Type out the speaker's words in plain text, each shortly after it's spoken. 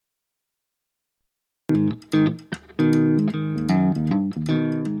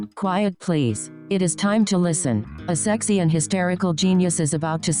Quiet, please. It is time to listen. A sexy and hysterical genius is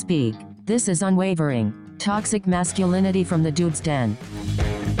about to speak. This is Unwavering, Toxic Masculinity from the Dude's Den.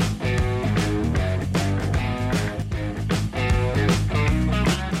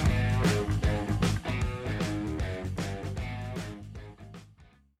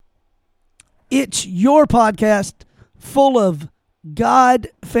 It's your podcast full of God,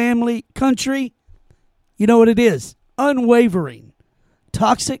 family, country. You know what it is. Unwavering.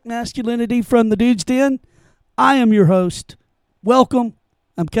 Toxic masculinity from the Dude's Den. I am your host. Welcome.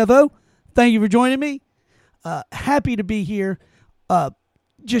 I'm Kevo. Thank you for joining me. Happy to be here.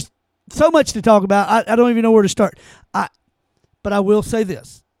 Just so much to talk about. I don't even know where to start. But I will say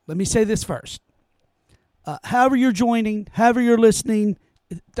this. Let me say this first. However you're joining, however you're listening,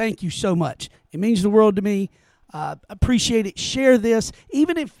 thank you so much. It means the world to me. Appreciate it. Share this.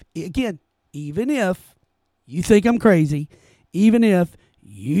 Even if you think I'm crazy, even if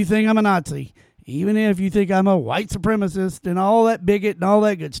you think I'm a Nazi, even if you think I'm a white supremacist and all that bigot and all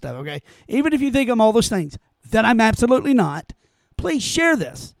that good stuff, okay? Even if you think I'm all those things that I'm absolutely not, please share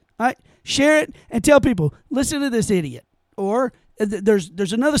this. All right? Share it and tell people, listen to this idiot. Or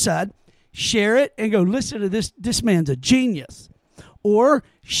there's another side. Share it and go, listen to this. This man's a genius. Or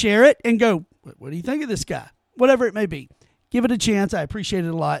share it and go, what do you think of this guy? Whatever it may be. Give it a chance. I appreciate it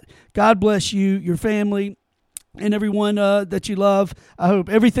a lot. God bless you, your family, and everyone that you love. I hope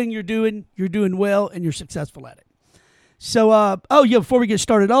everything you're doing well and you're successful at it. So, before we get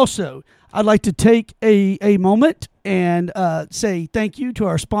started also, I'd like to take a moment and say thank you to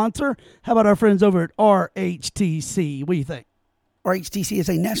our sponsor. How about our friends over at RHTC? What do you think? RHTC is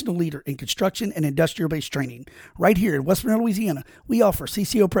a national leader in construction and industrial-based training. Right here in West Monroe, Louisiana, we offer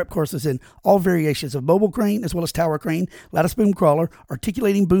CCO prep courses in all variations of mobile crane as well as tower crane, lattice boom crawler,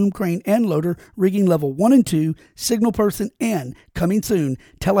 articulating boom crane and loader, rigging level 1 and 2, signal person, and, coming soon,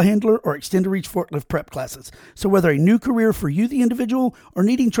 telehandler or extended reach forklift prep classes. So whether a new career for you, the individual, or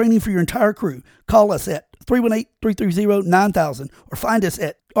needing training for your entire crew, call us at 318-330-9000 or find us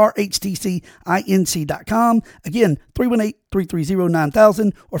at rhtcinc.com. Again,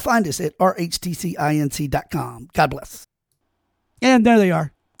 318-330-9000 or find us at rhtcinc.com. God bless. And there they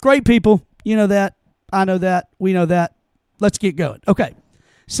are. Great people. You know that. I know that. We know that. Let's get going. Okay.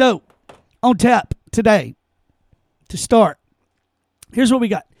 So, on tap today to start. Here's what we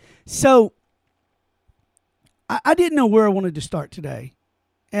got. So, I didn't know where I wanted to start today.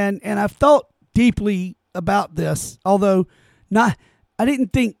 And I've thought deeply about this, although I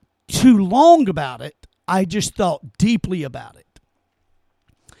didn't think too long about it. I just thought deeply about it.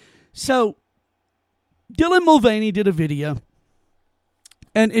 So, Dylan Mulvaney did a video.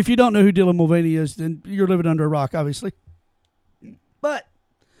 And if you don't know who Dylan Mulvaney is, then you're living under a rock, obviously. But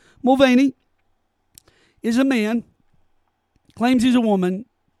Mulvaney is a man, claims he's a woman,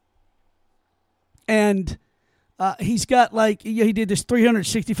 and he's got he did this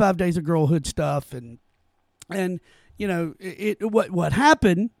 365 days of girlhood stuff, and you know what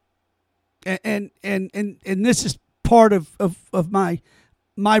happened, and this is part of my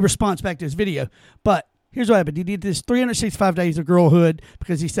response back to this video. But here's what happened: he did this 365 days of girlhood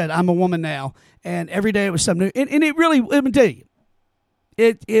because he said, "I'm a woman now," and every day it was something new. And it really, let me tell you,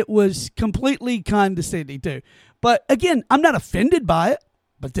 it was completely condescending too. But again, I'm not offended by it.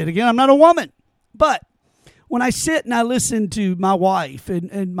 But then again, I'm not a woman. But when I sit and I listen to my wife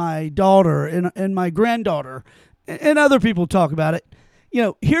and my daughter and my granddaughter and other people talk about it, you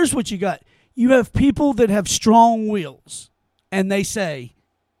know, here's what you got. You have people that have strong wills, and they say,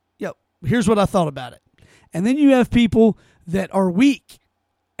 here's what I thought about it. And then you have people that are weak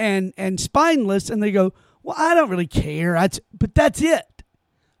and spineless, and they go, well, I don't really care. But that's it.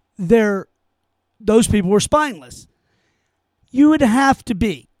 Those people were spineless. You would have to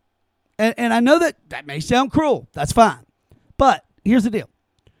be. And I know that may sound cruel. That's fine. But here's the deal.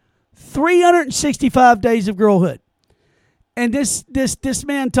 365 days of girlhood. And this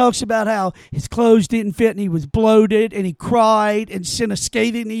man talks about how his clothes didn't fit and he was bloated and he cried and sent a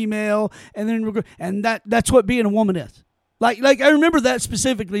scathing email and that's what being a woman is. Like I remember that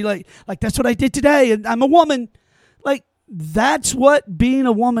specifically. Like that's what I did today and I'm a woman. Like that's what being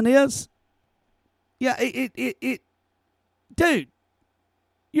a woman is. Yeah, dude.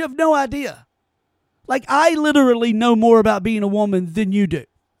 You have no idea. Like, I literally know more about being a woman than you do.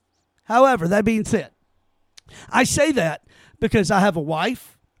 However, that being said, I say that because I have a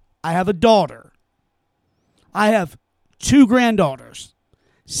wife, I have a daughter, I have 2 granddaughters.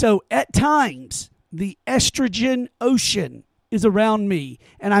 So at times, the estrogen ocean is around me,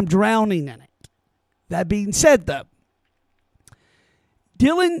 and I'm drowning in it. That being said, though,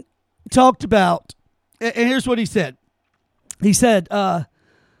 Dylan talked about And here's what he said. He said, I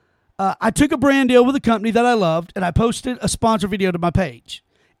took a brand deal with a company that I loved, and I posted a sponsor video to my page.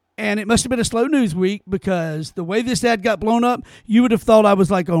 And it must have been a slow news week because the way this ad got blown up, you would have thought I was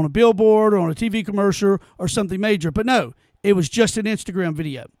like on a billboard or on a TV commercial or something major. But no, it was just an Instagram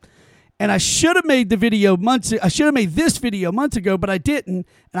video. And I should have made this video months ago, but I didn't,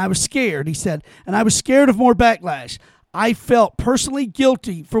 and I was scared, he said. And I was scared of more backlash. I felt personally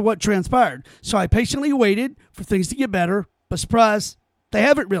guilty for what transpired. So I patiently waited for things to get better, but surprise, they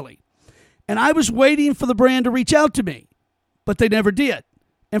haven't really. And I was waiting for the brand to reach out to me, but they never did.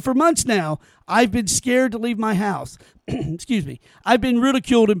 And for months now, I've been scared to leave my house. Excuse me. I've been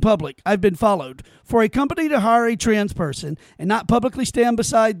ridiculed in public. I've been followed. For a company to hire a trans person and not publicly stand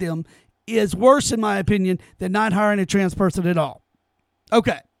beside them is worse, in my opinion, than not hiring a trans person at all.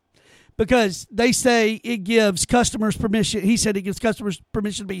 Okay. Because they say it gives customers permission. He said it gives customers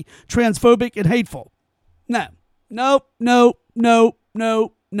permission to be transphobic and hateful. No. Nope. No. No.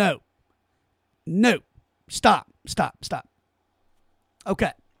 No. No. No. Stop. Stop. Stop.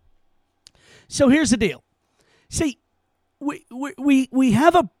 Okay. So here's the deal. See, we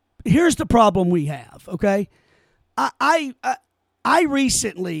have here's the problem we have, okay? I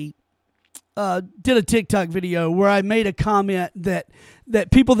recently did a TikTok video where I made a comment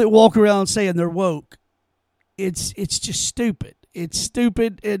that people that walk around saying they're woke, it's just stupid. It's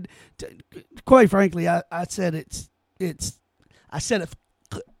stupid, and quite frankly, I said it's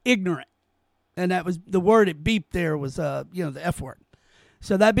ignorant, and that was the word it beeped there was the F word.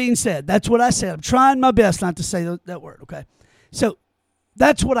 So that being said, that's what I said. I'm trying my best not to say that word, okay? So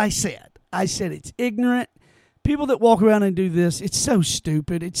that's what I said. I said it's ignorant. People that walk around and do this, it's so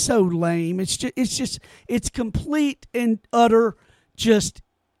stupid. It's so lame. It's complete and utter just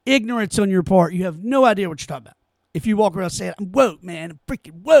ignorance on your part. You have no idea what you're talking about. If you walk around saying, I'm woke, man, I'm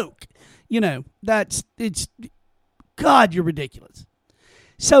freaking woke. God, you're ridiculous.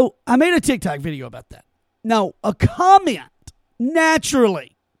 So I made a TikTok video about that. Now, a comment,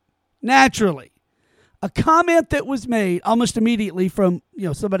 naturally, a comment that was made almost immediately from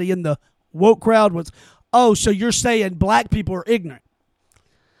somebody in the woke crowd was, oh, so you're saying black people are ignorant?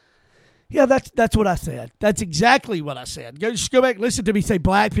 Yeah, that's what I said. That's exactly what I said. Just go back and listen to me say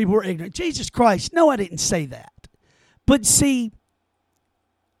black people are ignorant. Jesus Christ, no, I didn't say that. But see,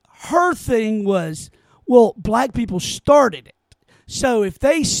 her thing was, well, black people started it. So if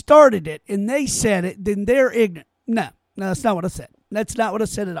they started it and they said it, then they're ignorant. No, that's not what I said. That's not what I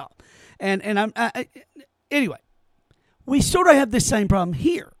said at all. And anyway, we sort of have this same problem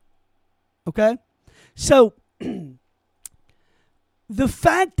here. Okay? So the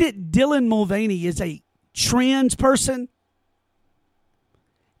fact that Dylan Mulvaney is a trans person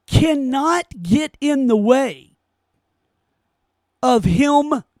cannot get in the way of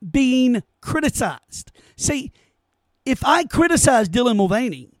him being criticized. See, if I criticize Dylan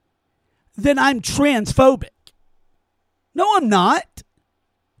Mulvaney, then I'm transphobic. No, I'm not.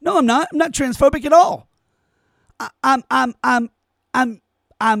 I'm not transphobic at all. I'm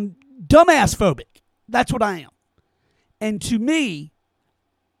dumbass phobic. That's what I am. And to me,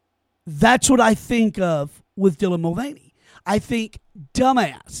 that's what I think of with Dylan Mulvaney. I think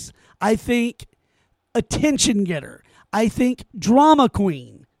dumbass. I think attention getter. I think drama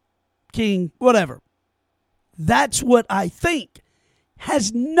queen, king, whatever. That's what I think.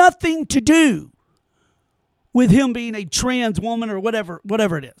 Has nothing to do with him being a trans woman or whatever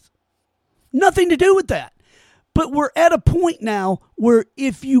it is. Nothing to do with that. But we're at a point now where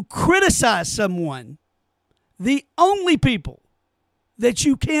if you criticize someone, the only people that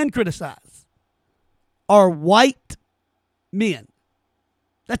you can criticize are white men.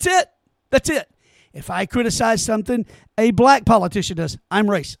 That's it. That's it. If I criticize something a black politician does, I'm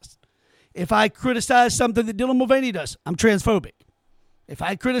racist. If I criticize something that Dylan Mulvaney does, I'm transphobic. If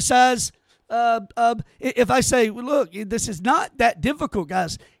I criticize, if I say, well, look, this is not that difficult,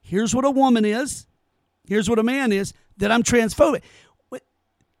 guys. Here's what a woman is. Here's what a man is. That I'm transphobic.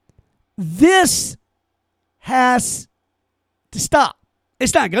 This has to stop.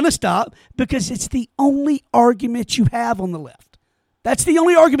 It's not going to stop because it's the only argument you have on the left. That's the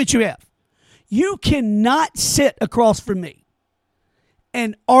only argument you have. You cannot sit across from me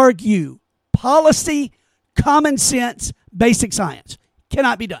and argue policy, common sense, basic science.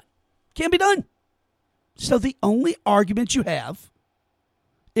 Cannot be done. Can't be done. So the only argument you have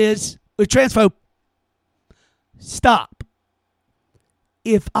is a transphobe. Stop.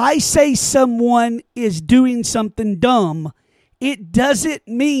 If I say someone is doing something dumb, it doesn't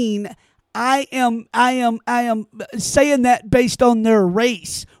mean I am saying that based on their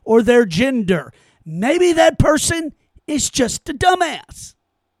race or their gender. Maybe that person is just a dumbass.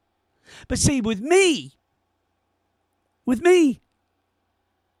 But see, with me, with me.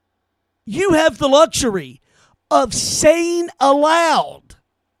 You have the luxury of saying aloud,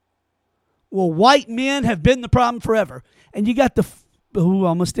 well, white men have been the problem forever. And you got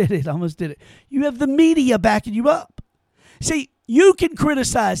almost did it. You have the media backing you up. See, you can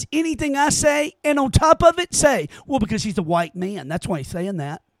criticize anything I say, and on top of it say, well, because he's a white man. That's why he's saying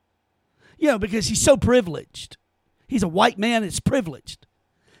that. Because he's so privileged. He's a white man that's privileged.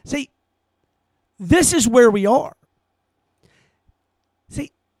 See, this is where we are.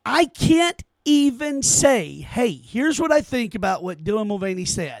 See, I can't even say, hey, here's what I think about what Dylan Mulvaney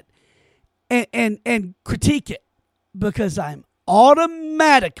said, and critique it, because I'm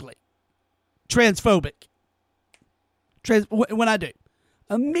automatically transphobic. When I do.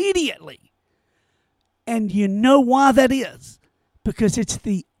 Immediately. And you know why that is? Because it's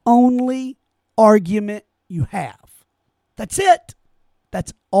the only argument you have. That's it.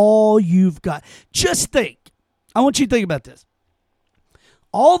 That's all you've got. Just think. I want you to think about this.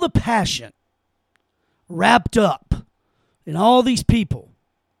 All the passion wrapped up in all these people,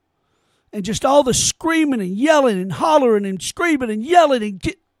 and just all the screaming and yelling and hollering and screaming and yelling,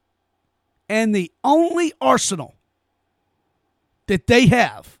 and the only arsenal that they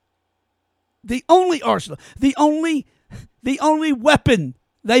have, the only arsenal, the only weapon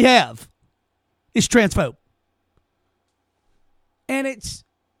they have is transphobe. And it's,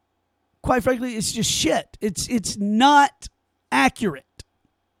 quite frankly, it's just shit. It's not accurate.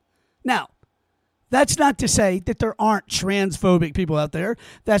 Now, that's not to say that there aren't transphobic people out there.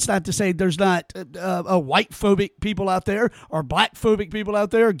 That's not to say there's not a white phobic people out there, or black phobic people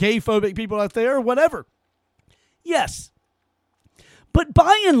out there, or gay phobic people out there, or whatever. Yes. But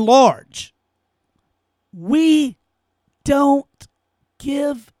by and large, we don't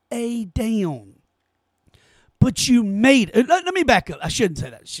give a damn. But you made it. Let me back up. I shouldn't say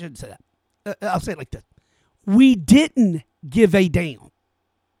that. I'll say it like this. We didn't give a damn.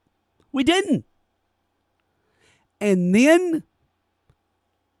 We didn't. And then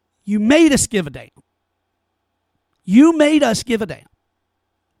you made us give a damn. You made us give a damn.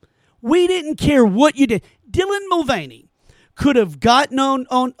 We didn't care what you did. Dylan Mulvaney could have gotten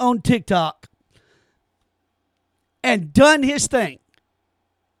on TikTok and done his thing,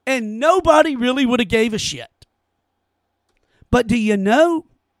 and nobody really would have gave a shit. But do you know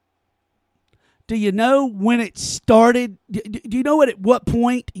when it started? Do you know at what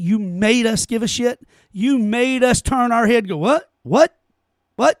point you made us give a shit? You made us turn our head and go, what?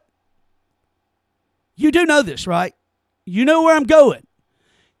 You do know this, right? You know where I'm going.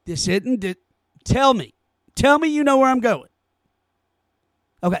 This isn't it. Tell me you know where I'm going.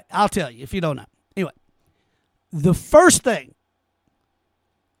 Okay, I'll tell you if you don't know. Anyway, the first thing,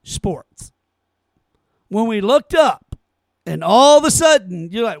 sports. When we looked up, and all of a sudden,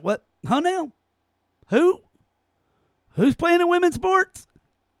 you're like, what? Huh now? Who? Who's playing in women's sports?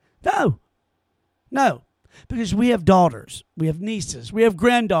 No. Because we have daughters, we have nieces, we have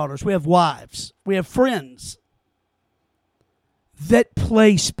granddaughters, we have wives, we have friends that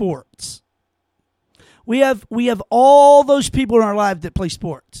play sports. We have all those people in our life that play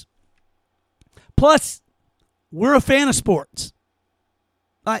sports. Plus, we're a fan of sports.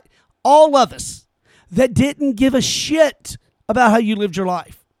 Right? All of us that didn't give a shit about how you lived your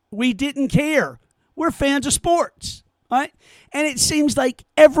life. We didn't care. We're fans of sports. Right? And it seems like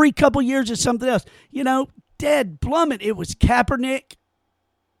every couple years it's something else. Dead plummet. It was Kaepernick.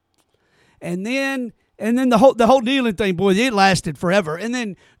 And then the whole kneeling thing, boy, it lasted forever. And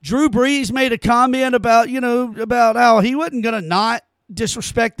then Drew Brees made a comment about how he wasn't going to not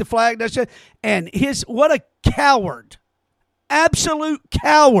disrespect the flag. That's it. And what a coward, absolute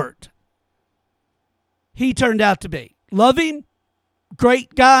coward he turned out to be. Love him,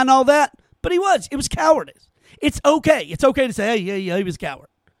 great guy and all that, but it was cowardice. It's okay. It's okay to say, hey, yeah, he was a coward.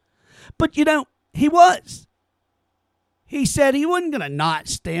 But, he was. He said he wasn't going to not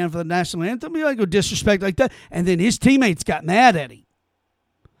stand for the national anthem. He wasn't going to disrespect like that. And then his teammates got mad at him.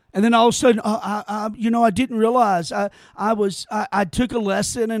 And then all of a sudden, I didn't realize I took a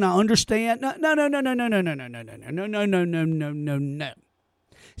lesson and I understand. No.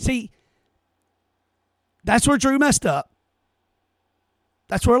 See, that's where Drew messed up.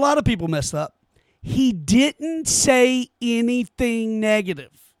 That's where a lot of people messed up. He didn't say anything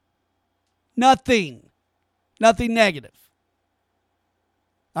negative. Nothing negative.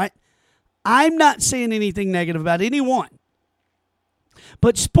 All right? I'm not saying anything negative about anyone.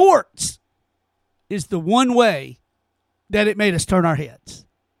 But sports is the one way that it made us turn our heads.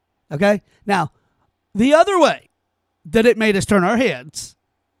 Okay? Now, the other way that it made us turn our heads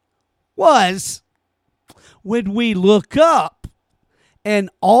was when we look up and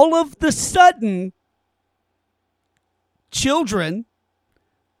all of the sudden children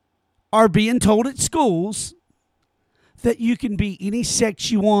are being told at schools that you can be any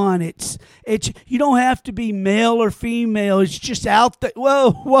sex you want. It's you don't have to be male or female. It's just out there.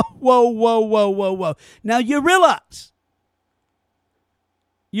 Whoa, whoa, whoa, whoa, whoa, whoa, whoa. Now you realize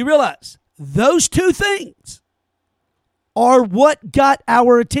those two things are what got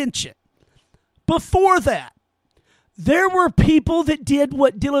our attention. Before that, there were people that did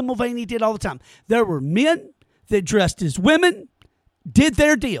what Dylan Mulvaney did all the time. There were men that dressed as women, did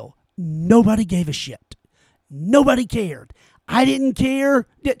their deal. Nobody gave a shit. Nobody cared. I didn't care.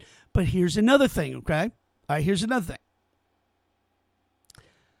 But here's another thing, okay? All right, here's another thing.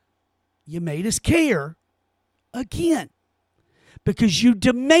 You made us care again because you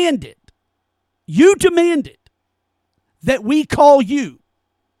demanded that we call you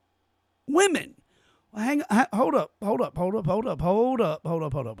women. Well, hold up. Okay.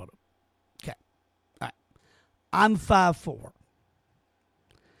 All right. I'm 5'4".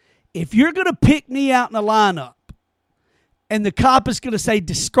 If you're going to pick me out in a lineup and the cop is going to say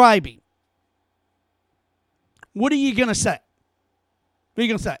describing, what are you going to say? What are you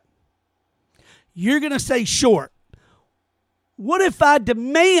going to say? You're going to say short. What if I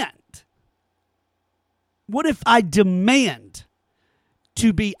demand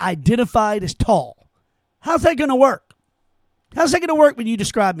to be identified as tall? How's that going to work? How's that going to work when you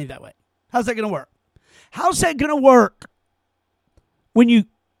describe me that way? How's that going to work? How's that going to work when you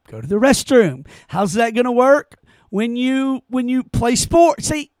go to the restroom? How's that going to work when you play sports?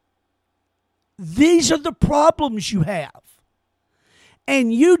 See, these are the problems you have.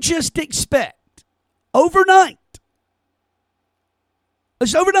 And you just expect overnight.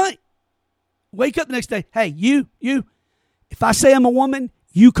 It's overnight. Wake up the next day. Hey, you, if I say I'm a woman,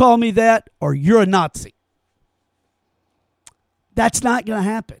 you call me that or you're a Nazi. That's not going to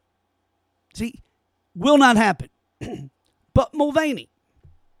happen. See, will not happen. But Mulvaney,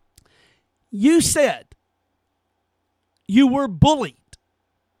 you said you were bullied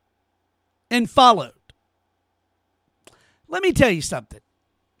and followed. Let me tell you something.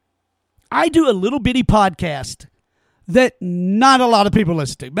 I do a little bitty podcast that not a lot of people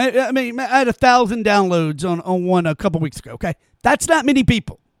listen to. I mean, I had 1,000 downloads on one a couple weeks ago, okay? That's not many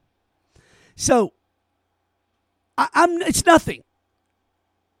people. So, it's nothing.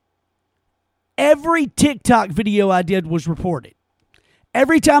 Every TikTok video I did was reported.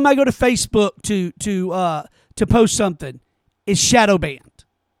 Every time I go to Facebook to post something, it's shadow banned.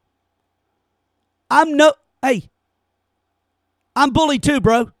 I'm bullied too,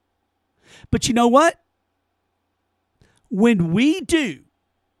 bro. But you know what? When we do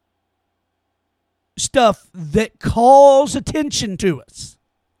stuff that calls attention to us,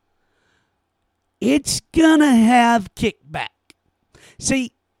 it's gonna have kickback.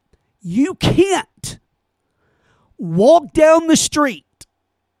 See, you can't walk down the street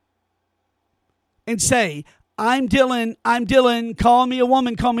and say, I'm Dylan, call me a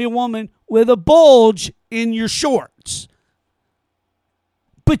woman, with a bulge in your shorts.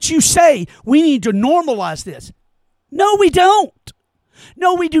 But you say, we need to normalize this. No, we don't.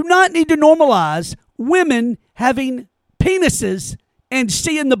 No, we do not need to normalize women having penises and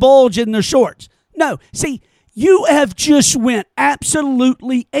seeing the bulge in their shorts. No, see, you have just went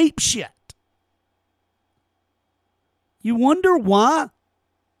absolutely apeshit. You wonder why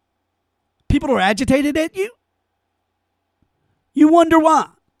people are agitated at you? You wonder why?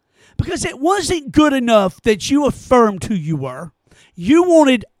 Because it wasn't good enough that you affirmed who you were. You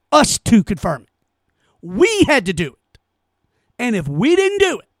wanted us to confirm it. We had to do it. And if we didn't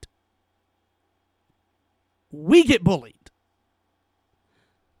do it, we get bullied.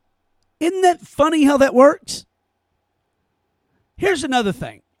 Isn't that funny how that works? Here's another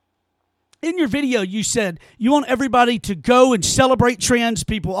thing. In your video, you said you want everybody to go and celebrate trans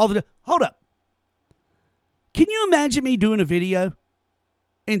people all the time. Hold up. Can you imagine me doing a video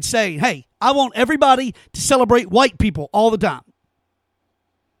and saying, hey, I want everybody to celebrate white people all the time?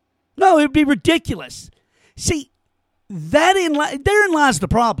 No, it would be ridiculous. See, therein lies the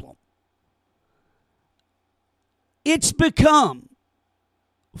problem. It's become,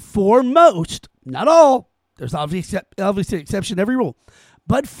 for most, not all, there's obviously an exception to every rule,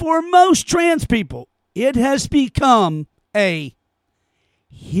 but for most trans people, it has become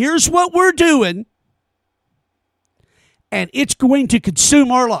here's what we're doing, and it's going to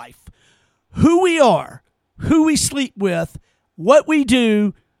consume our life. Who we are, who we sleep with, what we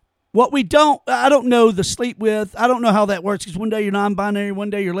do, what we don't. I don't know the sleep with. I don't know how that works because one day you're non-binary, one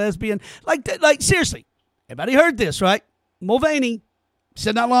day you're lesbian. Like seriously, everybody heard this, right? Mulvaney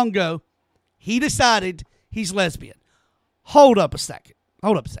said not long ago, he decided he's lesbian. Hold up a second.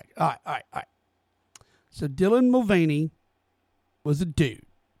 All right. So Dylan Mulvaney was a dude.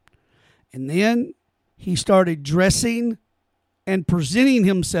 And then he started dressing and presenting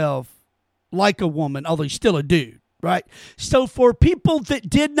himself like a woman, although he's still a dude, right? So for people that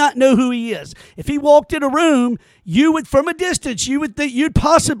did not know who he is, if he walked in a room, you would, from a distance, you'd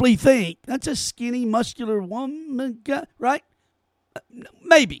possibly think, that's a skinny, muscular woman guy, right?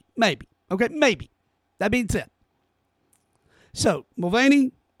 Maybe. Okay, maybe. That being said. So,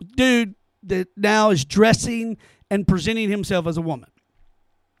 Mulvaney, dude that now is dressing and presenting himself as a woman.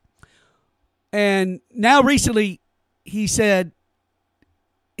 And now recently he said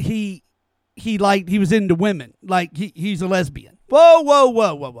he was into women, like he's a lesbian.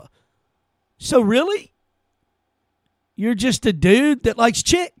 Whoa. So really? You're just a dude that likes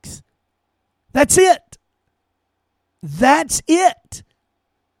chicks. That's it.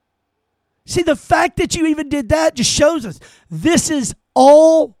 See, the fact that you even did that just shows us this is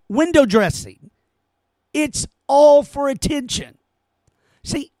all window dressing. It's all for attention.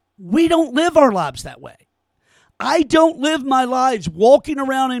 See, we don't live our lives that way. I don't live my lives walking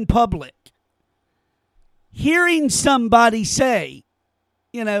around in public, hearing somebody say,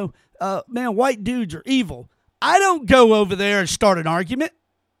 man, white dudes are evil. I don't go over there and start an argument.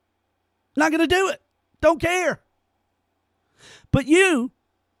 Not going to do it. Don't care. But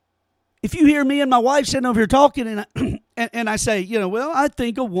if you hear me and my wife sitting over here talking and I say, I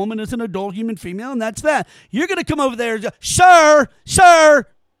think a woman is an adult human female and that's that. You're going to come over there and go, sir.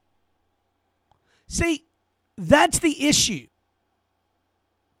 See, that's the issue.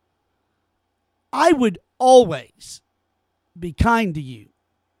 I would always be kind to you,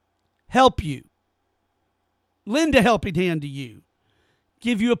 help you, lend a helping hand to you,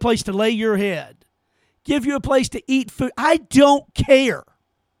 give you a place to lay your head, give you a place to eat food. I don't care.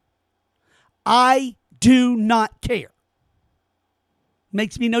 I do not care.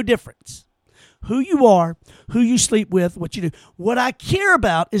 Makes me no difference. Who you are, who you sleep with, what you do. What I care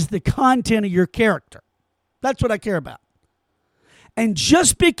about is the content of your character. That's what I care about. And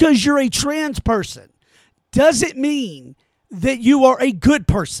just because you're a trans person doesn't mean that you are a good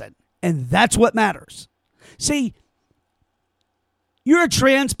person. And that's what matters. See, you're a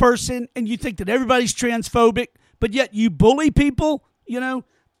trans person and you think that everybody's transphobic, but yet you bully people,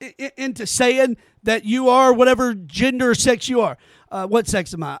 into saying that you are whatever gender or sex you are. What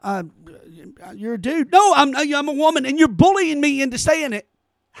sex am I? You're a dude. No, I'm a woman, and you're bullying me into saying it.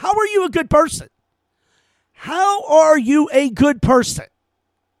 How are you a good person? How are you a good person?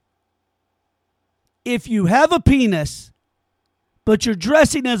 If you have a penis, but you're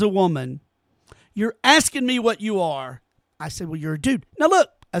dressing as a woman, you're asking me what you are. I say, well, you're a dude. Now look,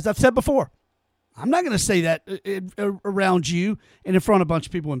 as I've said before, I'm not going to say that around you and in front of a bunch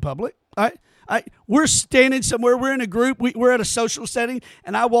of people in public. All right? We're standing somewhere. We're in a group. We're at a social setting,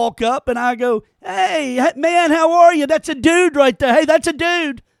 and I walk up and I go, hey, man, how are you? That's a dude right there. Hey, that's a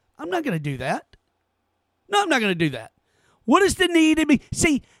dude. I'm not going to do that. No, I'm not going to do that. What is the need in me?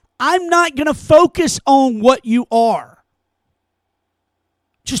 See, I'm not going to focus on what you are.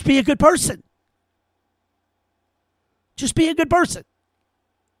 Just be a good person. Just be a good person.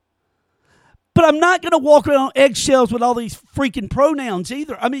 But I'm not going to walk around on eggshells with all these freaking pronouns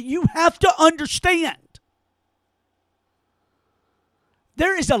either. I mean, you have to understand.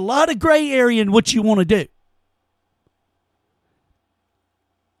 There is a lot of gray area in what you want to do.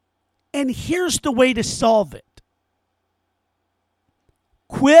 And here's the way to solve it.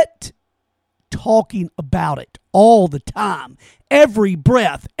 Quit talking about it all the time. Every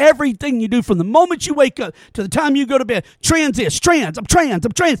breath, everything you do from the moment you wake up to the time you go to bed. Trans this, trans, I'm trans.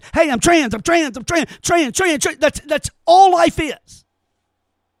 Hey, I'm trans. That's all life is.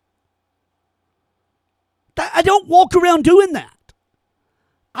 I don't walk around doing that.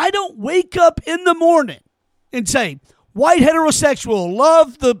 I don't wake up in the morning and say, white heterosexual,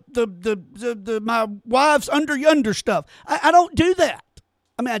 love the my wife's under stuff. I don't do that.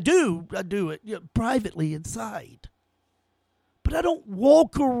 I mean, I do it privately inside. But I don't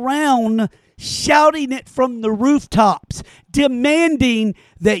walk around shouting it from the rooftops, demanding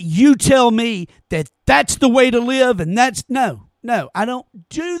that you tell me that that's the way to live and that's no, I don't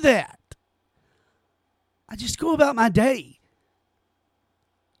do that. I just go about my day.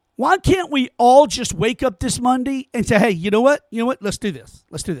 Why can't we all just wake up this Monday and say, hey, you know what? Let's do this.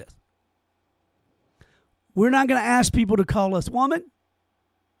 We're not going to ask people to call us woman.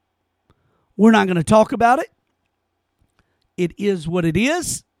 We're not going to talk about it. It is what it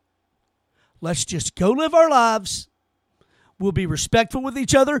is. Let's just go live our lives. We'll be respectful with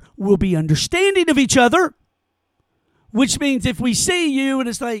each other. We'll be understanding of each other. Which means if we see you and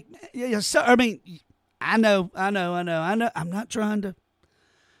it's like, I know. I'm not trying to.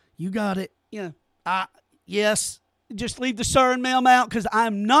 You got it. Yes. just leave the surname out because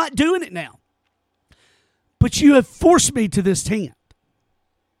I'm not doing it now. But you have forced me to this tent.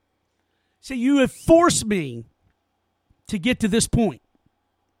 See, you have forced me to get to this point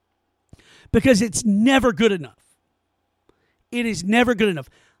because it's never good enough. It is never good enough.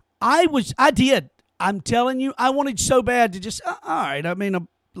 I'm telling you, I wanted so bad to just, all right, I mean,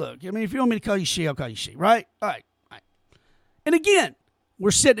 look, if you want me to call you she, I'll call you she, right? All right. And again,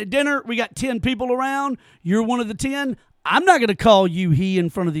 we're sitting at dinner. We got 10 people around. You're one of the 10. I'm not going to call you he in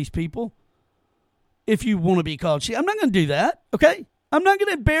front of these people if you want to be called she. I'm not going to do that, okay? I'm not going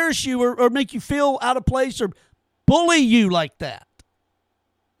to embarrass you or make you feel out of place or bully you like that.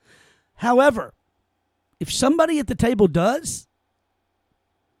 However, if somebody at the table does,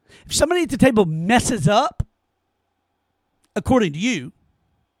 if somebody at the table messes up, according to you,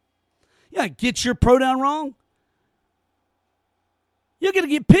 get your pronoun wrong, you're going to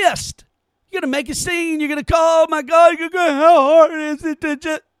get pissed. You're going to make a scene. You're going to call, oh my God, you're going, how hard is it to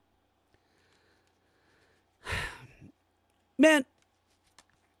just... Man,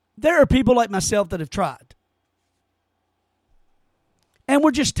 there are people like myself that have tried. And we're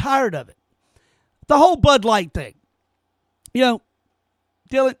just tired of it. The whole Bud Light thing.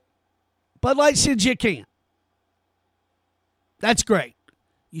 Dylan, Bud Light said you can't. That's great.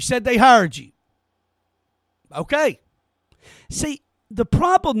 You said they hired you. Okay. See, the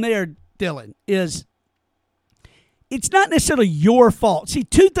problem there, Dylan, is it's not necessarily your fault. See,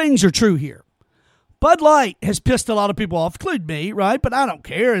 two things are true here. Bud Light has pissed a lot of people off, including me, right? But I don't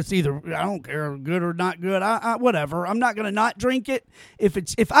care. It's either, I don't care, good or not good. Whatever. I'm not going to not drink it.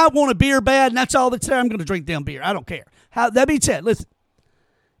 If I want a beer bad and that's all that's there, I'm going to drink damn beer. I don't care. That being said, listen,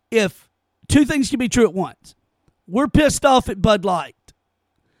 if two things can be true at once, we're pissed off at Bud Light.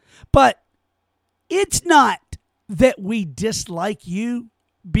 But it's not that we dislike you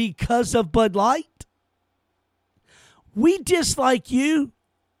because of Bud Light. We dislike you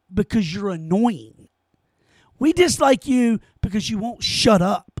because you're annoying. We dislike you because you won't shut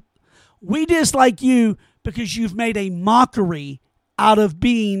up. We dislike you because you've made a mockery out of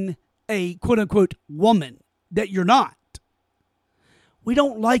being a quote-unquote woman that you're not. We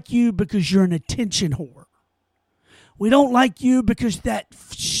don't like you because you're an attention whore. We don't like you because that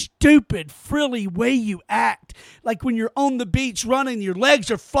stupid, frilly way you act, like when you're on the beach running, your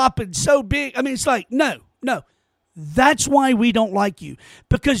legs are flopping so big. I mean, it's like, no. That's why we don't like you,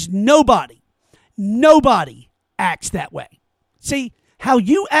 because nobody acts that way. See, how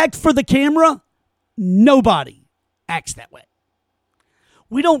you act for the camera, nobody acts that way.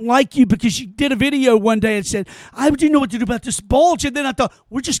 We don't like you because you did a video one day and said, I didn't know what to do about this bulge, and then I thought,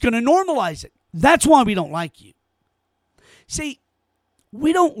 we're just going to normalize it. That's why we don't like you. See,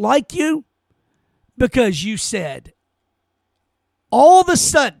 we don't like you because you said, all of a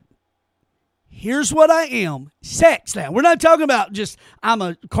sudden, here's what I am, sex now. We're not talking about just I'm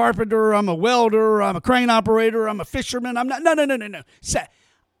a carpenter, I'm a welder, I'm a crane operator, I'm a fisherman. I'm not, no.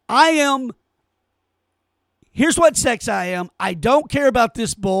 I am, here's what sex I am. I don't care about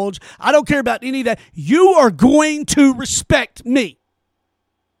this bulge. I don't care about any of that. You are going to respect me.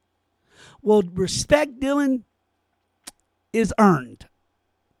 Well, respect, Dylan, is earned.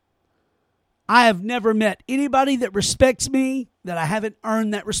 I have never met anybody that respects me that I haven't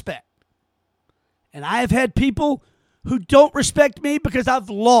earned that respect. And I have had people who don't respect me because I've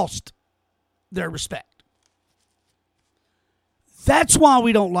lost their respect. That's why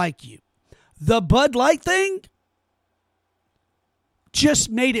we don't like you. The Bud Light thing just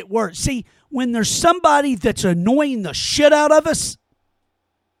made it worse. See, when there's somebody that's annoying the shit out of us,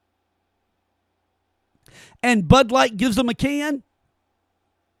 and Bud Light gives them a can,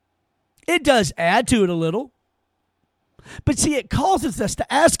 it does add to it a little. But see, it causes us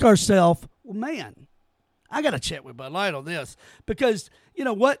to ask ourselves, well, man, I got to chat with Bud Light on this. Because, you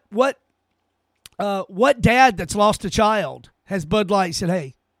know, what dad that's lost a child has Bud Light said,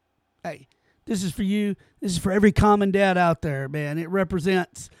 hey, this is for you. This is for every common dad out there, man. It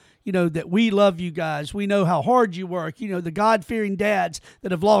represents, you know, that we love you guys. We know how hard you work. You know, the God-fearing dads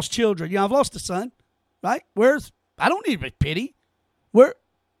that have lost children. You know, I've lost a son, right? I don't need pity. Where's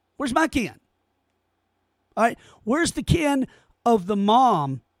my kin? All right, where's the kin of the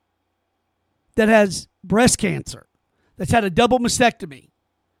mom that has breast cancer, that's had a double mastectomy,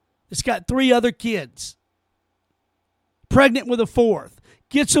 that's got 3 other kids, pregnant with a 4th,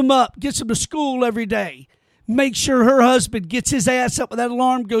 gets them up, gets them to school every day, makes sure her husband gets his ass up when that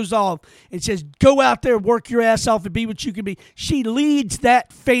alarm goes off and says, go out there, work your ass off and be what you can be. She leads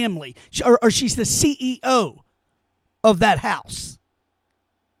that family, or she's the CEO of that house,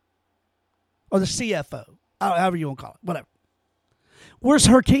 or the CFO. However you want to call it, whatever. Where's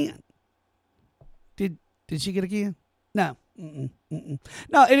her can? Did she get a can? No.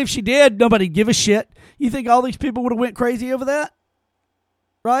 No, and if she did, nobody'd give a shit. You think all these people would have went crazy over that?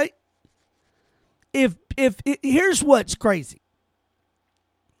 Right? Here's what's crazy.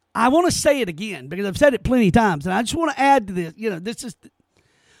 I want to say it again because I've said it plenty of times, and I just want to add to this. This is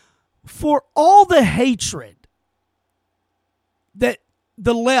for all the hatred that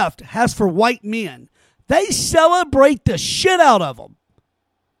the left has for white men. They celebrate the shit out of them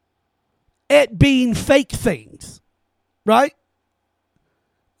at being fake things, right?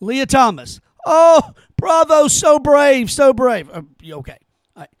 Leah Thomas. Oh, bravo, so brave, so brave. Okay.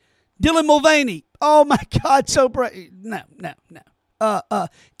 All right. Dylan Mulvaney. Oh, my God, so brave. No.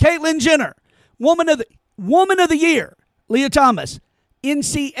 Caitlyn Jenner, woman of the year. Leah Thomas,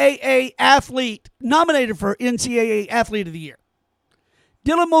 NCAA athlete, nominated for NCAA Athlete of the Year.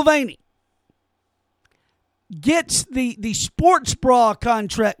 Dylan Mulvaney gets the sports bra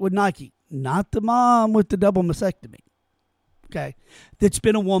contract with Nike, not the mom with the double mastectomy. Okay, that's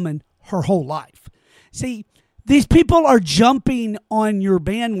been a woman her whole life. See, these people are jumping on your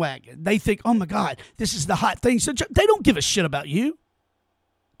bandwagon. They think, oh my God, this is the hot thing. So they don't give a shit about you.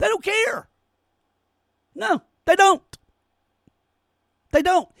 They don't care. No, they don't. They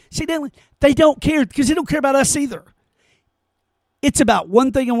don't. See, they don't care because they don't care about us either. It's about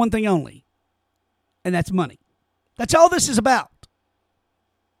one thing and one thing only, and that's money. That's all this is about.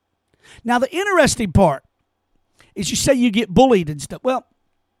 Now, the interesting part is you say you get bullied and stuff. Well,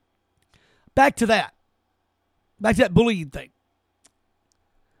 back to that bullying thing.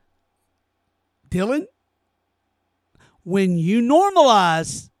 Dylan, when you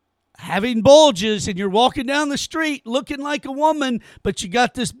normalize having bulges and you're walking down the street looking like a woman, but you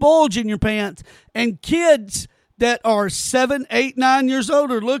got this bulge in your pants, and kids that are 7, 8, 9 years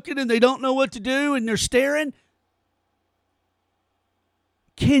old are looking and they don't know what to do and they're staring,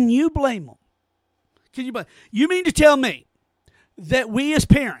 can you blame them? You mean to tell me that we as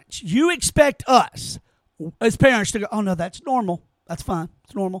parents, you expect us as parents to go, oh, no, that's normal. That's fine.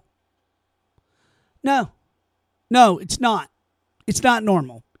 It's normal. No, it's not. It's not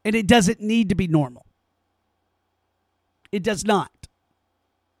normal. And it doesn't need to be normal. It does not.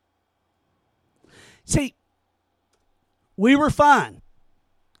 See, we were fine.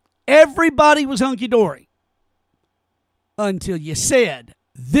 Everybody was hunky-dory until you said,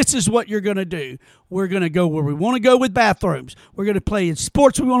 this is what you're going to do. We're going to go where we want to go with bathrooms. We're going to play in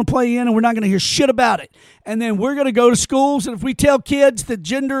sports we want to play in, and we're not going to hear shit about it. And then we're going to go to schools, and if we tell kids that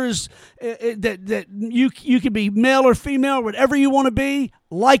gender is, that you can be male or female, whatever you want to be,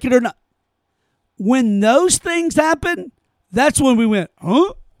 like it or not. When those things happen, that's when we went,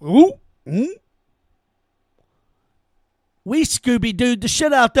 huh? Ooh, We Scooby-Dooed the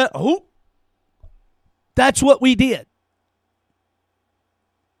shit out that. Oh, that's what we did.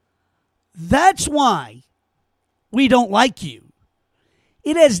 That's why we don't like you.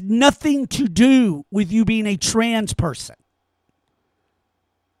 It has nothing to do with you being a trans person.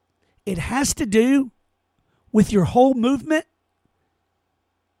 It has to do with your whole movement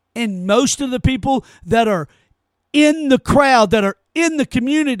and most of the people that are in the crowd, that are in the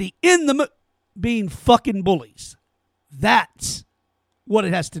community, being fucking bullies. That's what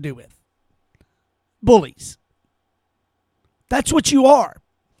it has to do with. Bullies. That's what you are.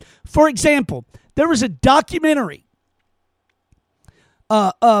 For example, there was a documentary,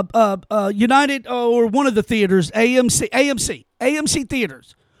 United or one of the theaters, AMC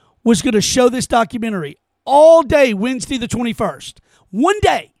Theaters, was going to show this documentary all day Wednesday the 21st. One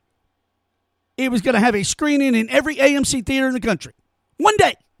day, it was going to have a screening in every AMC theater in the country. One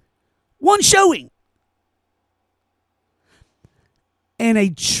day. One showing. And a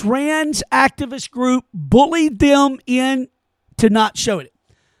trans activist group bullied them in to not show it.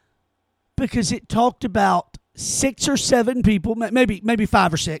 Because it talked about 6 or 7 people, maybe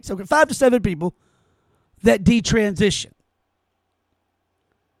 5 or 6, okay, 5 to 7 people that detransition.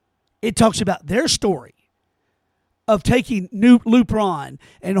 It talks about their story of taking Lupron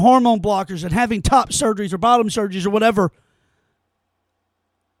and hormone blockers and having top surgeries or bottom surgeries or whatever.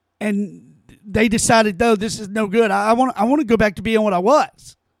 And they decided, no, this is no good. I want to go back to being what I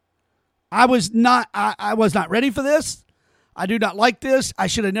was. I was not ready for this. I do not like this. I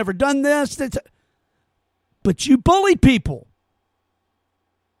should have never done this. But you bully people.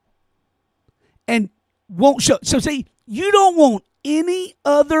 And won't show. So see, you don't want any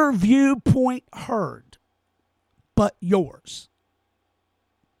other viewpoint heard but yours.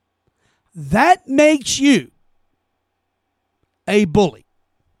 That makes you a bully.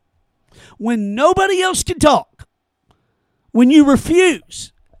 When nobody else can talk, when you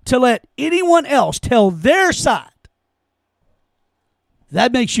refuse to let anyone else tell their side,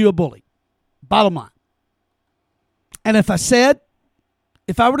 that makes you a bully. Bottom line. And if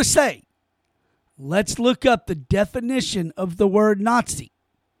I were to say, let's look up the definition of the word Nazi,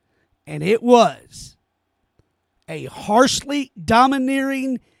 and it was a harshly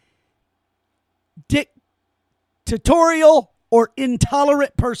domineering, dictatorial, or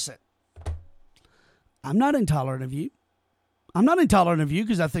intolerant person. I'm not intolerant of you. I'm not intolerant of you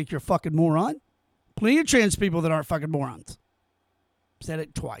because I think you're a fucking moron. Plenty of trans people that aren't fucking morons. Said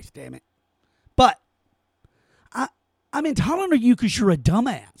it twice, damn it. But I'm intolerant of you because you're a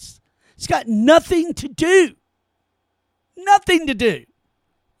dumbass. It's got nothing to do. Nothing to do.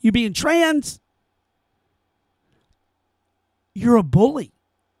 You being trans, you're a bully.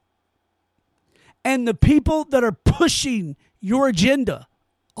 And the people that are pushing your agenda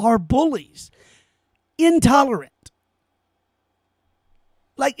are bullies. Intolerant.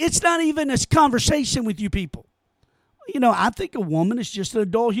 Like, it's not even a conversation with you people. You know, I think a woman is just an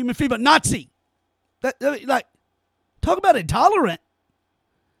adult human female. Nazi. Like, talk about intolerant.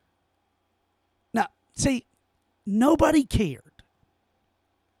 Now, see, nobody cared.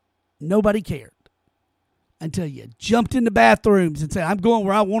 Nobody cared until you jumped in the bathrooms and said, I'm going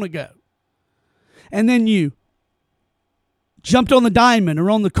where I want to go. And then you jumped on the diamond or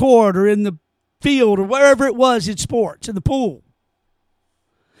on the court or in the field or wherever it was in sports, in the pool.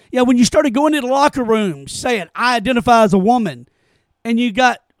 Yeah, when you started going into the locker rooms saying, I identify as a woman, and you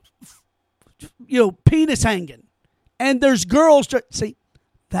got, penis hanging, and there's girls. See,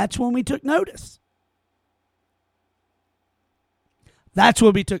 that's when we took notice. That's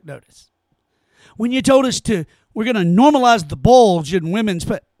when we took notice. When you told us we're going to normalize the bulge in women's,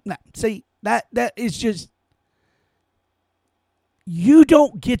 no, see, that is just, you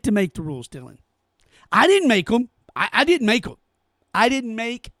don't get to make the rules, Dylan. I didn't make them. I didn't make them. I didn't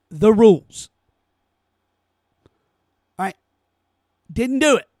make the rules. All right. Didn't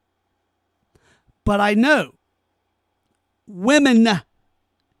do it. But I know women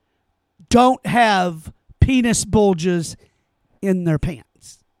don't have penis bulges in their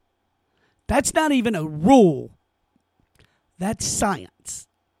pants. That's not even a rule. That's science.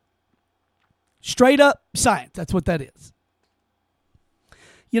 Straight up science. That's what that is.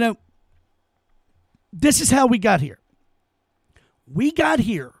 You know, this is how we got here. We got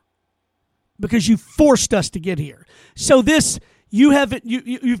here because you forced us to get here. So this,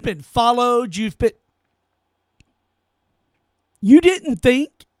 you've been followed, you didn't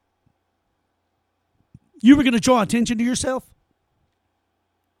think you were going to draw attention to yourself.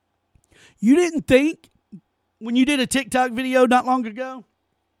 You didn't think when you did a TikTok video not long ago,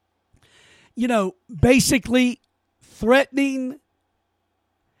 basically threatening.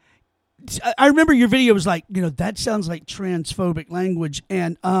 I remember your video was like, that sounds like transphobic language,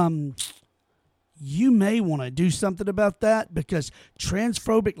 and you may want to do something about that because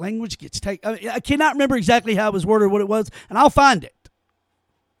transphobic language gets taken. I cannot remember exactly how it was worded or what it was, and I'll find it.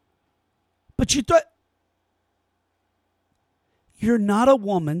 But you thought, you're not a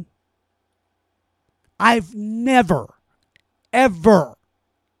woman. I've never, ever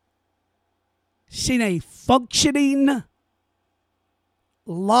seen a functioning,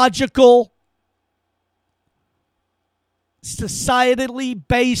 logical, societally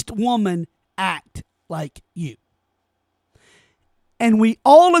based woman act like you. And we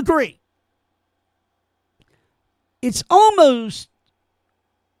all agree. It's almost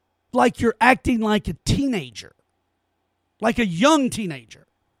like you're acting like a teenager, like a young teenager.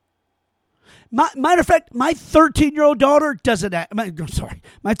 Matter of fact, my 13-year-old daughter doesn't act. My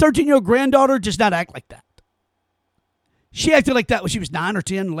 13-year-old granddaughter does not act like that. She acted like that when she was 9 or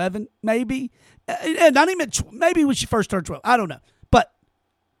 10, 11, maybe. Not even, maybe when she first turned 12. I don't know. But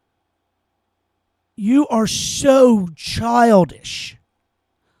you are so childish.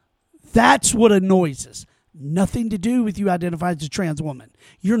 That's what annoys us. Nothing to do with you identifying as a trans woman.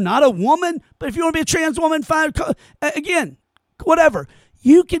 You're not a woman, but if you want to be a trans woman, fine. Again, whatever.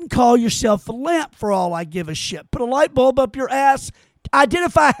 You can call yourself a lamp for all I give a shit. Put a light bulb up your ass.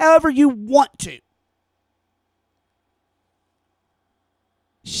 Identify however you want to.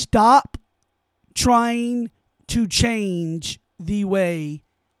 Stop trying to change the way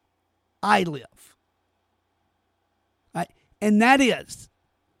I live. Right? And that is,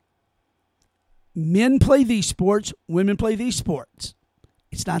 men play these sports, women play these sports.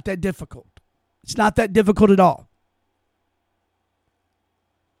 It's not that difficult. It's not that difficult at all.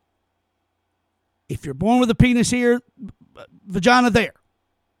 If you're born with a penis here, vagina there.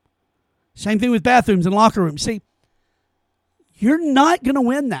 Same thing with bathrooms and locker rooms. See, you're not going to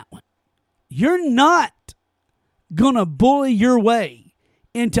win that one. You're not going to bully your way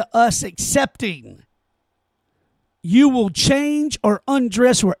into us accepting you will change or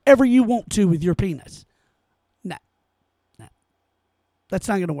undress wherever you want to with your penis. No. That's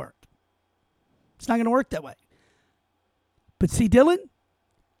not going to work. It's not going to work that way. But see, Dylan,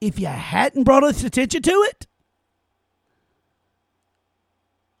 if you hadn't brought us attention to it,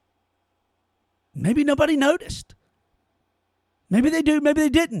 maybe nobody noticed. Maybe they do, maybe they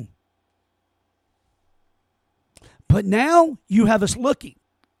didn't. But now you have us looking,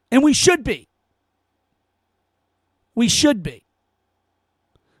 and we should be. We should be.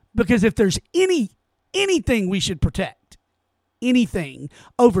 Because if there's anything we should protect, anything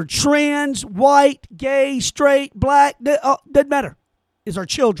over trans, white, gay, straight, black, doesn't matter, is our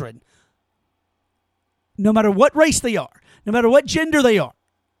children. No matter what race they are, no matter what gender they are,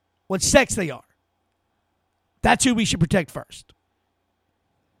 what sex they are, that's who we should protect first.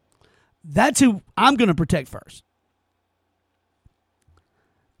 That's who I'm going to protect first.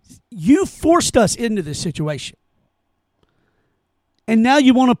 You forced us into this situation. And now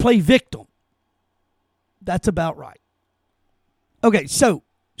you want to play victim. That's about right. Okay, so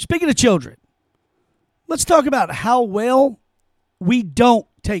speaking of children, let's talk about how well we don't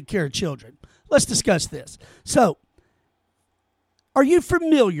take care of children. Let's discuss this. So, are you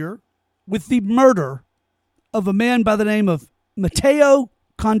familiar with the murder of a man by the name of Mattieo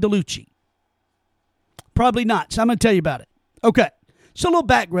Condoluchi? Probably not, so I'm going to tell you about it. Okay, so a little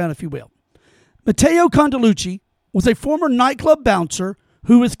background, if you will. Mattieo Condoluchi was a former nightclub bouncer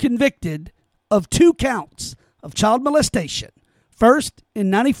who was convicted of 2 counts of child molestation. First in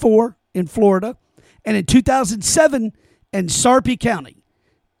 94 in Florida, and in 2007 in Sarpy County.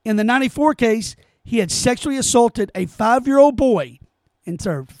 In the 94 case, he had sexually assaulted a 5-year-old boy and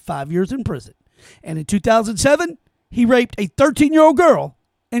served 5 years in prison. And in 2007, he raped a 13-year-old girl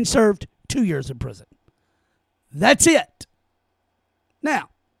and served 2 years in prison. That's it. Now,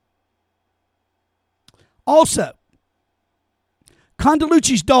 also,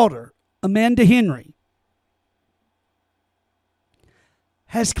 Condoluchi's daughter, Amanda Henry,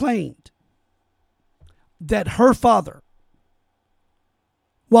 has claimed that her father,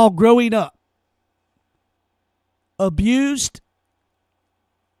 while growing up, abused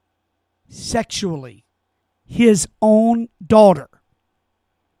sexually his own daughter.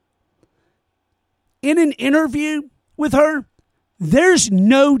 In an interview with her, there's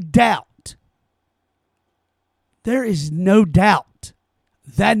no doubt. There is no doubt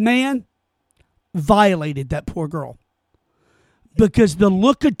that man violated that poor girl. Because the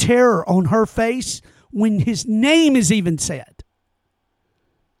look of terror on her face when his name is even said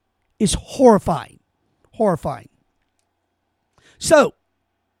is horrifying. Horrifying. So,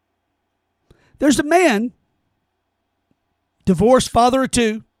 there's a man, divorced, father of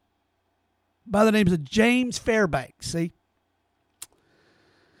 2, by the name of James Fairbanks, see?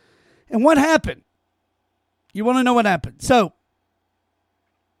 And what happened? You want to know what happened? So,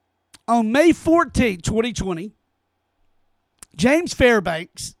 on May 14, 2020, James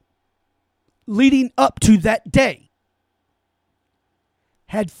Fairbanks, leading up to that day,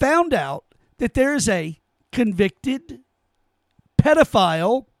 had found out that there is a convicted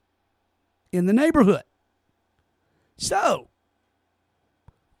pedophile in the neighborhood. So,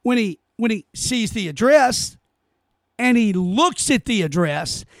 when he sees the address and he looks at the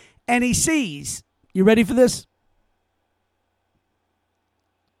address and he sees, you ready for this?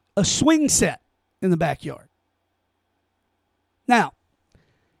 A swing set in the backyard. Now,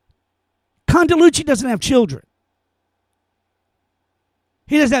 Condoluchi doesn't have children.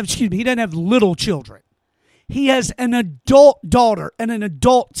 He doesn't have little children. He has an adult daughter and an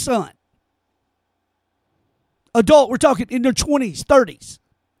adult son. Adult, we're talking in their 20s, 30s.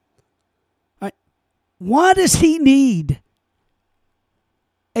 All right. Why does he need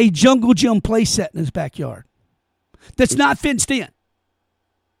a jungle gym play set in his backyard that's not fenced in?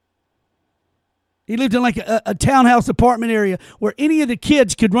 He lived in like a townhouse apartment area where any of the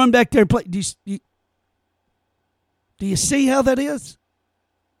kids could run back there and play. Do you see how that is?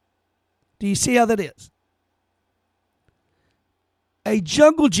 Do you see how that is? A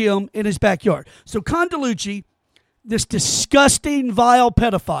jungle gym in his backyard. So Condoluchi, this disgusting, vile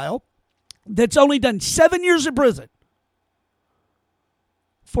pedophile that's only done 7 years in prison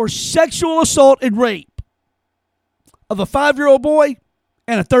for sexual assault and rape of a 5-year-old boy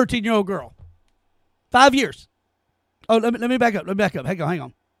and a 13-year-old girl. 5 years. Oh, let me back up. Hang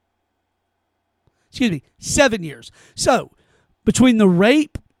on. Excuse me. 7 years. So, between the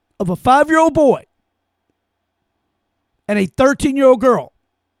rape of a 5-year-old boy and a 13-year-old girl,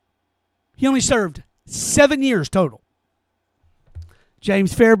 he only served 7 years total.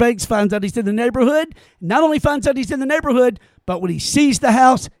 James Fairbanks finds out he's in the neighborhood. Not only finds out he's in the neighborhood, but when he sees the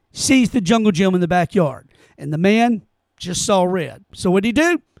house, sees the jungle gym in the backyard. And the man just saw red. So what did he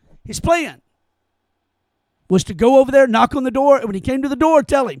do? His plan was to go over there, knock on the door, and when he came to the door,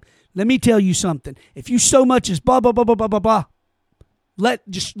 tell him, let me tell you something. If you so much as blah, blah, blah, blah, blah, blah, blah, let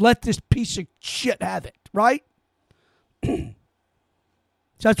this piece of shit have it, right? So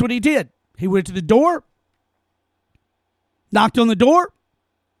that's what he did. He went to the door, knocked on the door.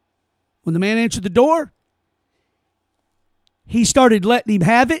 When the man answered the door, he started letting him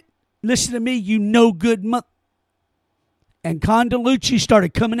have it. Listen to me, you no good And Condoluchi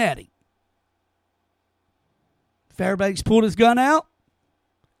started coming at him. Fairbanks pulled his gun out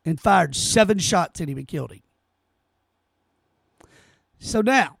and fired 7 shots at him and killed him. So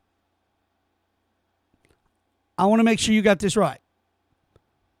now, I want to make sure you got this right.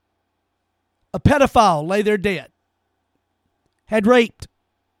 A pedophile lay there dead. Had raped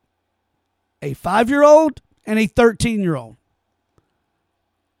a 5-year-old and a 13-year-old.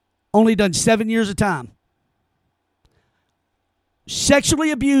 Only done 7 years of time.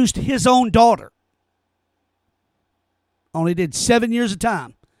 Sexually abused his own daughter. Only did 7 years of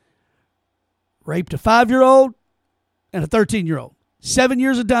time. Raped a 5-year-old and a 13-year-old. 7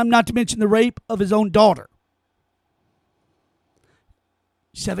 years of time, not to mention the rape of his own daughter.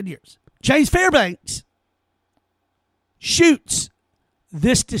 7 years. James Fairbanks shoots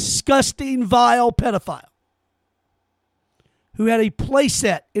this disgusting, vile pedophile who had a play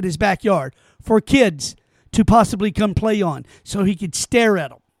set in his backyard for kids to possibly come play on so he could stare at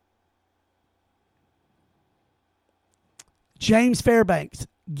them. James Fairbanks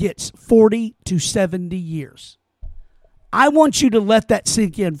gets 40 to 70 years. I want you to let that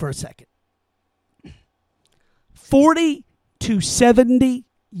sink in for a second. 40 to 70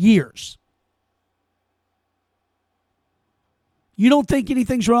 years. You don't think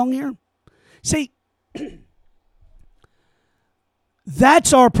anything's wrong here? See,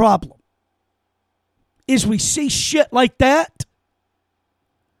 that's our problem. Is we see shit like that.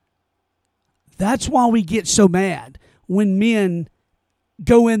 That's why we get so mad when men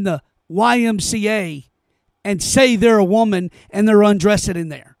go in the YMCA and say they're a woman and they're undressing in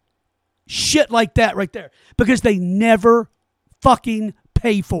there. Shit like that right there. Because they never fucking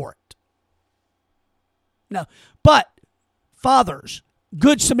pay for it. No. But fathers,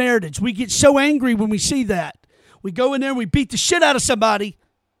 good Samaritans, we get so angry when we see that. We go in there and we beat the shit out of somebody.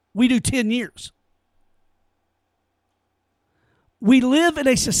 We do 10 years. We live in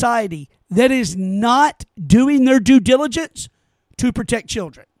a society that is not doing their due diligence to protect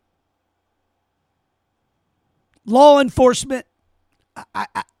children. Law enforcement,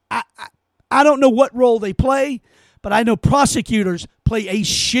 I don't know what role they play, but I know prosecutors play a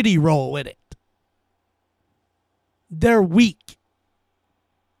shitty role in it. They're weak.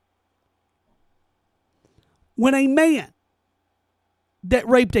 When a man that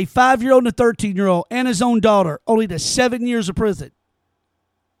raped a 5-year-old and a 13-year-old and his own daughter only to 7 years of prison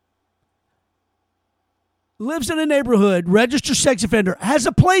lives in a neighborhood, registered sex offender, has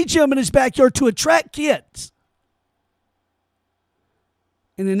a play gym in his backyard to attract kids,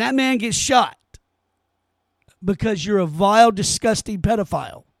 and then that man gets shot because you're a vile, disgusting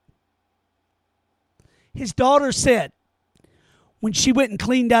pedophile. His daughter said when she went and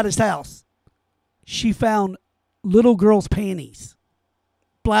cleaned out his house, she found little girls' panties,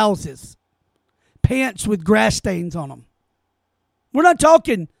 blouses, pants with grass stains on them. We're not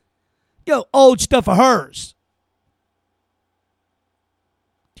talking, old stuff of hers.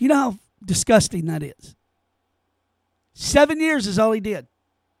 Do you know how disgusting that is? 7 years is all he did.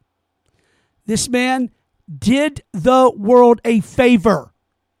 This man did the world a favor.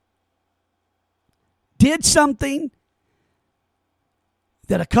 Did something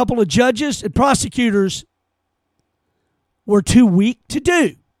that a couple of judges and prosecutors were too weak to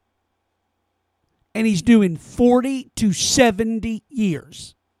do. And he's doing 40 to 70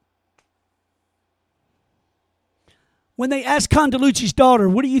 years. When they asked Condoluchi's daughter,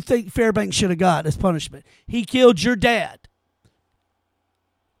 what do you think Fairbanks should have got as punishment? He killed your dad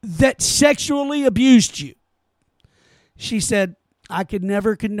that sexually abused you. She said, I could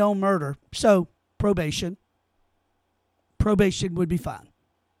never condone murder, so probation. Probation would be fine.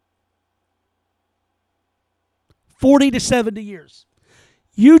 40 to 70 years.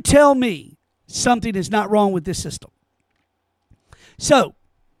 You tell me something is not wrong with this system. So,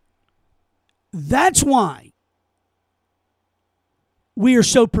 that's why we are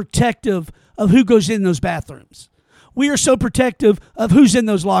so protective of who goes in those bathrooms. We are so protective of who's in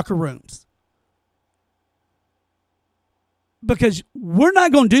those locker rooms. Because we're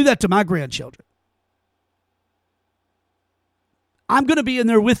not going to do that to my grandchildren. I'm going to be in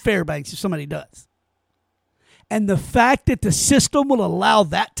there with Fairbanks if somebody does. And the fact that the system will allow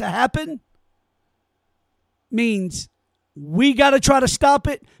that to happen means we got to try to stop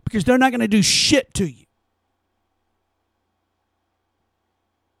it because they're not going to do shit to you.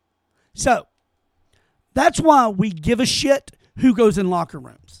 So that's why we give a shit who goes in locker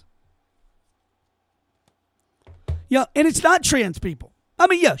rooms. Yeah, and it's not trans people. I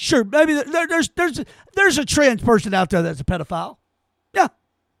mean, yeah, sure. Maybe there's a trans person out there that's a pedophile. Yeah,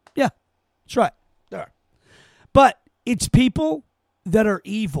 that's right. There are. But it's people that are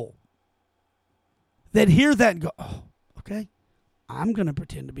evil that hear that and go, oh, okay, I'm going to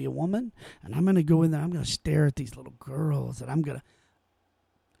pretend to be a woman, and I'm going to go in there, I'm going to stare at these little girls, and I'm going to...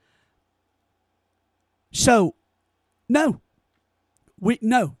 So, no,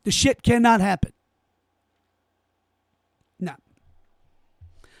 the shit cannot happen. No.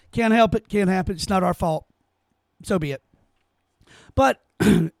 Can't help it, can't happen, it's not our fault. So be it. But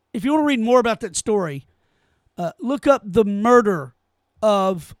if you want to read more about that story, look up the murder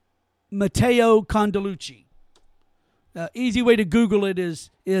of Mattieo Condoluchi. Easy way to Google it is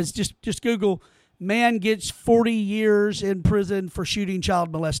just Google man gets 40 years in prison for shooting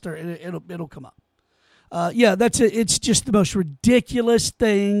child molester, and it'll come up. That's it. It's just the most ridiculous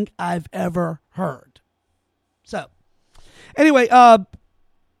thing I've ever heard. So, anyway, okay,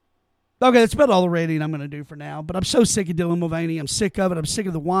 that's about all the rating I'm going to do for now. But I'm so sick of Dylan Mulvaney. I'm sick of it. I'm sick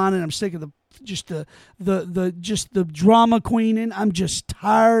of the whining. I'm sick of the drama queening. I'm just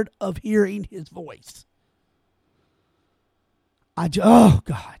tired of hearing his voice. Oh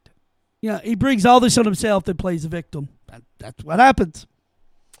God, he brings all this on himself. That plays the victim. That's what happens.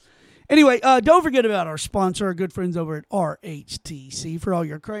 Anyway, don't forget about our sponsor, our good friends over at RHTC, for all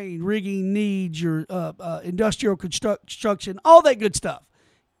your crane rigging needs, your industrial construction, all that good stuff.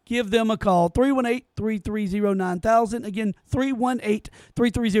 Give them a call, 318-330-9000. Again,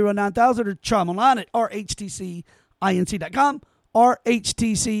 318-330-9000, or try them online at rhtcinc.com,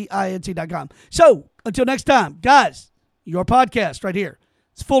 rhtcinc.com. So, until next time, guys, your podcast right here.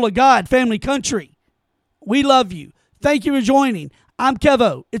 It's full of God, family, country. We love you. Thank you for joining. I'm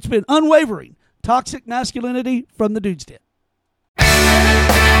Kevo. It's been unwavering toxic masculinity from the Dude's Den.